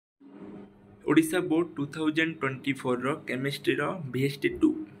Odisha board 2024 रो chemistry रो VST2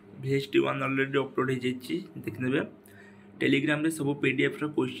 VST1 already upload हो जाइए देखने टेलीग्राम रे सब PDF row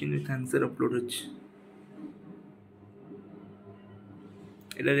question with answer upload अछि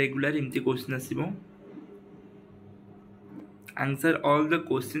एला regular इमती question आसीबो answer all the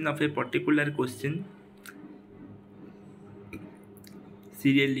question of a particular question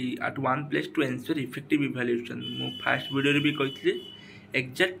serially at one place to ensure effective evaluation मो first video रे भी कहितले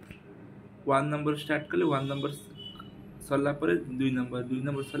एग्जैक्ट 1 नंबर स्टार्ट कले 1 नंबर सरला पर 2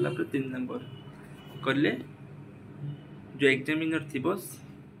 number सरला पर 3 number करले जो एग्जामिनर थिबो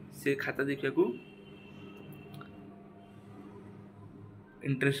से खाता देखिया को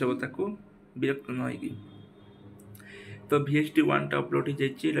इंटरेस्ट हो ताको विरक्त न होगी तो VST1 टा अपलोड हो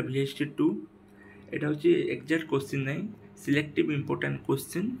जाइए एला VST2 एटा होची एग्जैक्ट क्वेश्चन नहीं सिलेक्टिव इंपोर्टेंट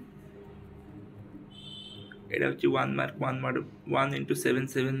क्वेश्चन एटा होची 1 मार्क 1 into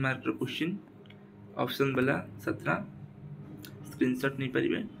 7 मार्क रो क्वेश्चन ऑप्शन वाला 17 स्क्रीनशॉट नहीं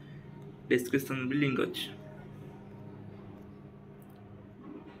परिबे डिस्क्रिप्शन भी लिंक अछि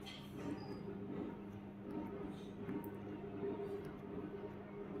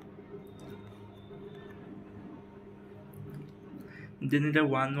देन एटा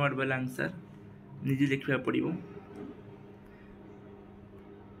 1 वर्ड वाला आंसर निजे लिखवा पड़िबो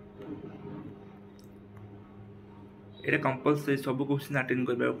एटा कंपलसरी सब क्वेश्चन अटेंड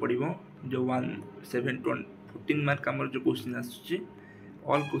करबा पड़िबो जो 14 मार्क हमर जो क्वेश्चन आसुची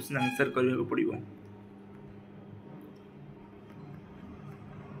ऑल क्वेश्चन आंसर करबा पड़िबो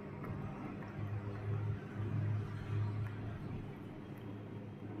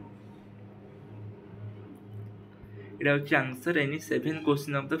एटा होची answer any 7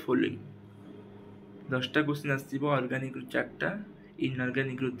 question of the following 10 टा क्वेश्चन आसीबो ऑर्गेनिक रु 4 टा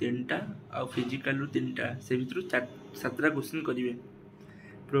इनऑर्गेनिक रु 3 टा और फिजिकल रु 3 टा से भितर 7 क्वेश्चन करिवे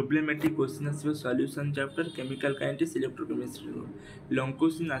problematic question आसीबो solution chapter chemical kinetics electrochemistry रो लॉन्ग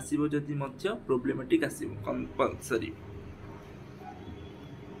क्वेश्चन आसीबो जदी मध्य प्रॉब्लमेटिक आसीबो कंपलसरी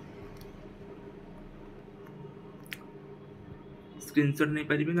स्क्रीनशॉट नहीं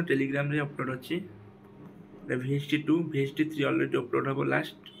परिबे ना टेलीग्राम रे अपलोड अछि VST2 VST3 ऑलरेडी अपलोड हो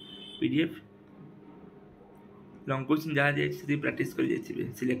लास्ट PDF लॉन्ग क्वेश्चन जहाँ जाए से प्रैक्टिस कर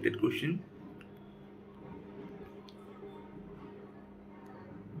जाइए सिलेक्टेड क्वेश्चन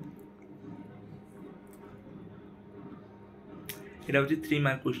एटा होची 3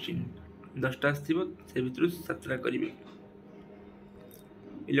 मार्क क्वेश्चन 10 टा आसीबो से भितर 7 करिवे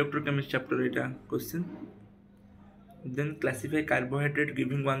electrochemistry chapter Etah question then classify carbohydrate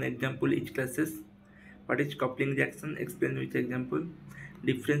giving one example each classes what is coupling reaction explain with example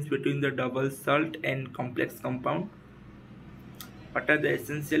difference between the double salt and complex compound what are the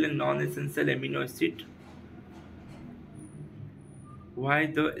essential and non-essential amino acid why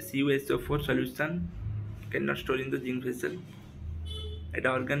the CuSO4 solution cannot store in the zinc vessel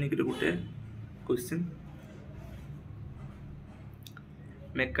eta organic ro gote question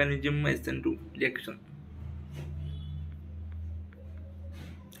mechanism SN2 reaction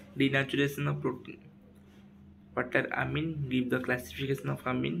denaturation of protein what are amine give the classification of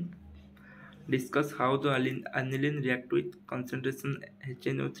amine discuss how the aniline react with concentration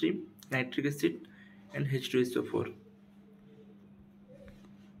HNO3 nitric acid and H2SO4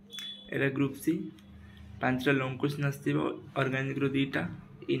 era group C 5टा long question आसीबो organic row 2टा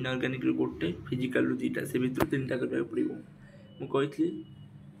inorganic row 1 physical रो 2टा से भितर 3टा करबा पड़िबो मु कहितली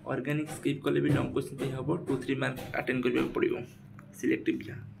organic skip कले भी long question पे हबो 2-3 mark attend करबा पड़िबो selective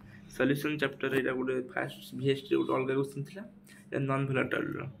जा सॉल्यूशन चैप्टर एटा गोटे फास्ट VST गोटे अलग क्वेश्चन थिला a non volatile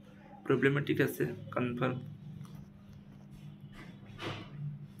row problematic आसे कंफर्म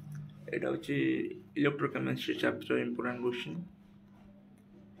एटा होची इलेक्ट्रोकेमिस्ट्री चैप्टर इंपोर्टेंट क्वेश्चन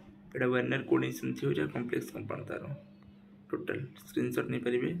एटा वर्नर कोऑर्डिनेशन थी हो जा कॉम्प्लेक्स कंपाउंड तारो टोटल स्क्रीनशॉट नहीं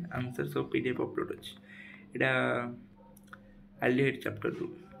परिबे आंसर सब PDF अपलोड अछि एटा aldehyde chapter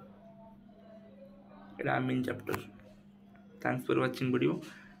row Etah Amin chapter thanks for watching video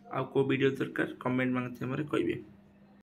आउ को वीडियो दरकार कमेंट माध्यम रे कहबे।